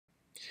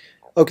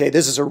Okay,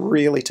 this is a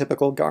really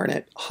typical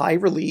garnet. High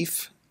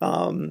relief,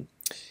 no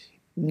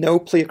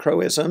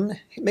pleochroism.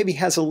 It maybe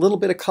has a little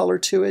bit of color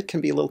to it,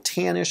 can be a little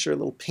tannish or a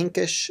little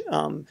pinkish.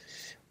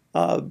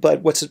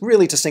 But what's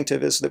really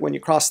distinctive is that when you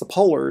cross the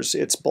polars,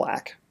 it's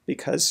black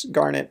because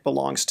garnet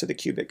belongs to the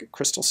cubic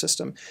crystal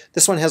system.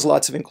 This one has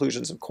lots of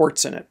inclusions of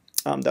quartz in it.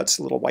 That's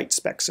little white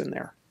specks in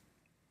there.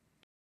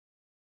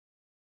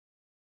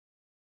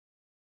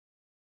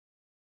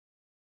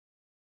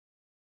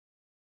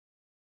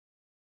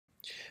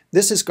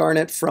 This is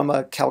garnet from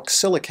a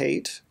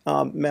calc-silicate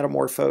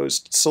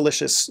metamorphosed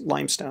silicious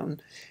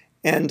limestone.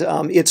 And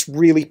it's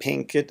really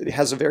pink. It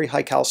has a very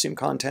high calcium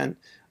content.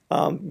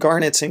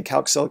 Garnets in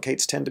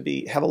calc-silicates tend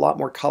to have a lot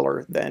more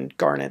color than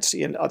garnets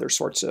in other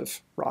sorts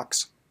of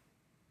rocks.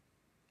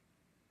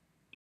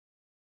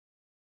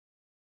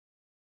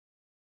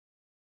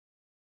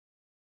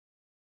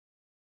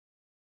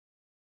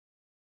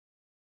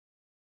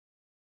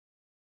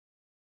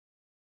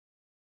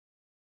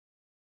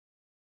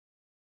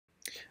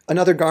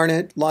 Another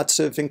garnet, lots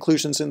of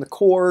inclusions in the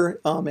core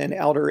and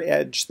outer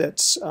edge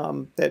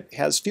that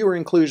has fewer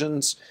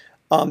inclusions.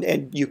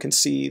 And you can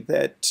see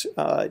that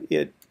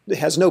it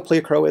has no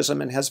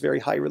pleochroism and has very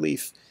high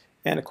relief.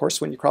 And of course,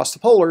 when you cross the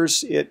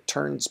polars, it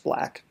turns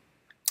black,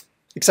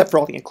 except for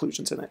all the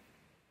inclusions in it.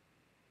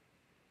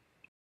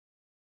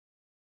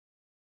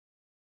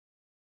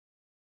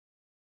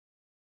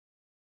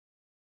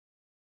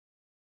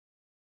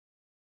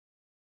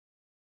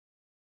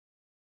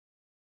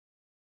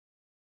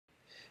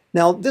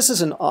 Now, this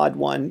is an odd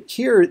one.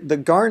 Here, the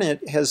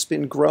garnet has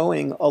been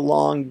growing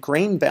along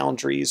grain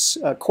boundaries,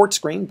 quartz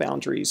grain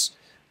boundaries.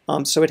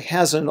 So it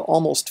has an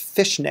almost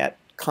fishnet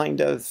kind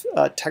of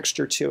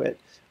texture to it.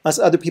 As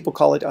other people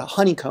call it a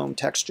honeycomb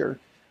texture.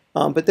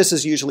 But this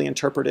is usually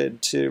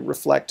interpreted to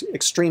reflect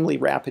extremely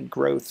rapid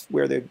growth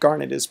where the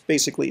garnet is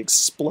basically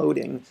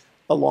exploding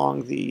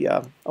along the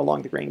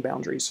grain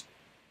boundaries.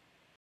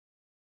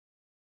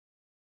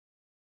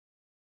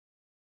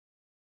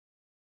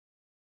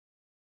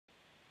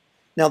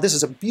 Now this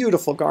is a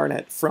beautiful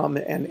garnet from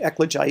an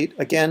eclogite.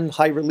 Again,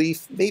 high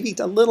relief, maybe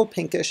a little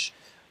pinkish.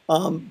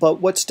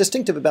 But what's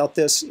distinctive about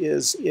this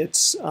is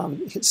its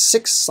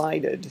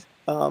six-sided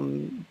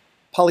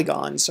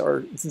polygons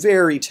are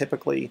very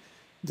typically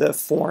the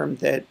form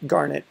that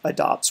garnet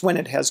adopts when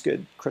it has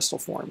good crystal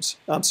forms.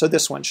 So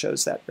this one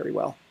shows that very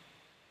well.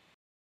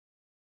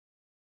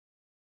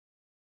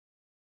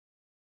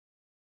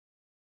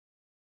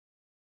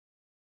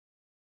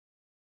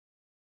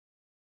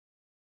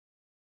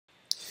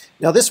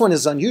 Now this one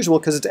is unusual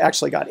because it's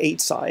actually got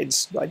 8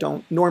 sides. I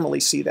don't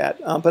normally see that,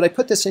 but I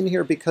put this in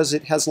here because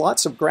it has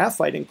lots of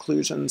graphite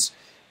inclusions,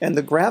 and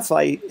the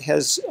graphite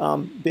has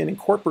been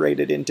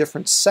incorporated in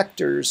different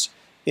sectors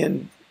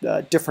in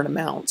different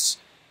amounts.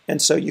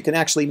 And so you can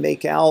actually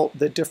make out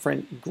the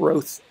different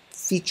growth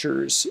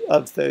features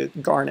of the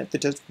garnet,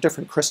 the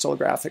different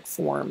crystallographic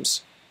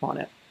forms on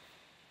it.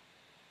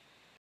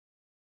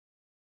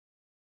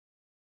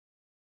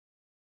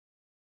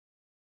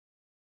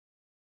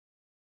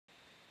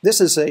 This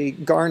is a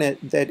garnet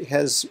that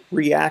has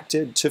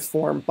reacted to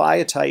form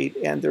biotite,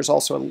 and there's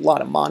also a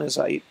lot of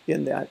monazite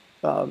in that.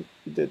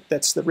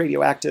 That's the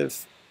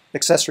radioactive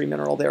accessory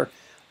mineral there.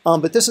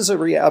 But this is a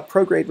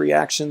prograde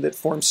reaction that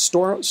forms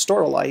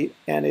staurolite,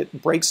 and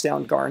it breaks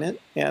down garnet,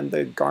 and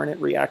the garnet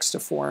reacts to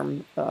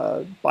form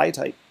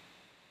biotite.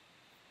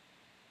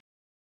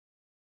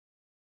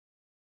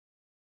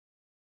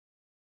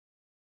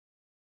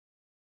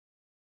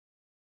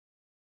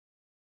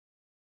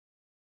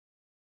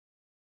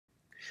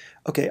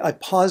 Okay, I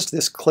paused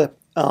this clip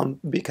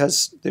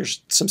because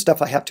there's some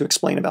stuff I have to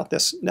explain about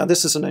this. Now,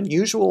 this is an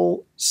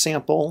unusual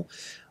sample.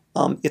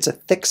 It's a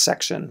thick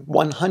section,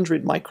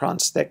 100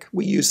 microns thick.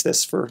 We use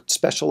this for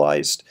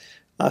specialized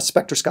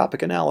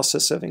spectroscopic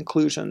analysis of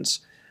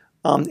inclusions.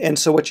 And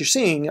so what you're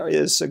seeing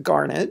is a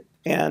garnet,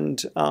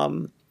 and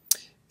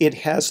it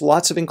has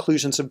lots of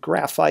inclusions of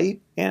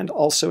graphite and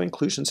also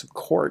inclusions of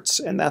quartz,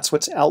 and that's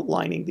what's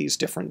outlining these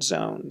different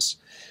zones.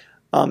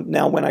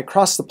 Now, when I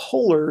cross the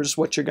polars,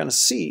 what you're going to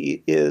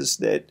see is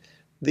that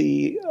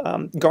the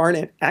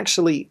garnet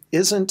actually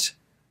isn't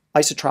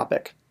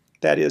isotropic.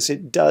 That is,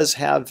 it does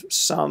have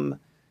some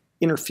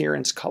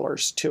interference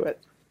colors to it.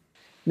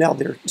 Now,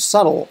 they're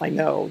subtle, I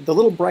know. The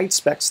little bright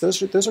specks,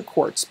 those are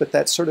quartz, but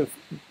that sort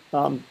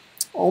of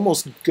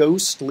almost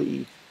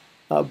ghostly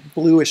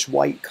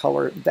bluish-white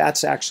color,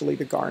 that's actually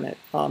the garnet.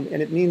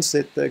 And it means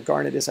that the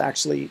garnet is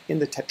actually in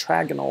the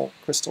tetragonal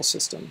crystal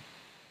system.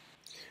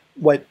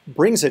 What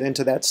brings it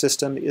into that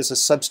system is a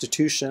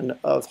substitution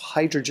of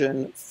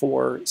hydrogen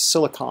for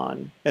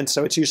silicon, and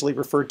so it's usually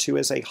referred to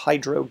as a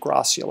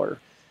hydroglossular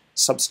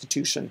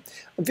substitution.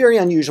 Very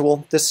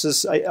unusual. This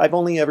is I've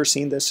only ever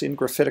seen this in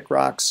graphitic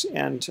rocks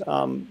and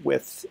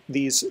with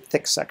these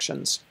thick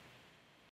sections.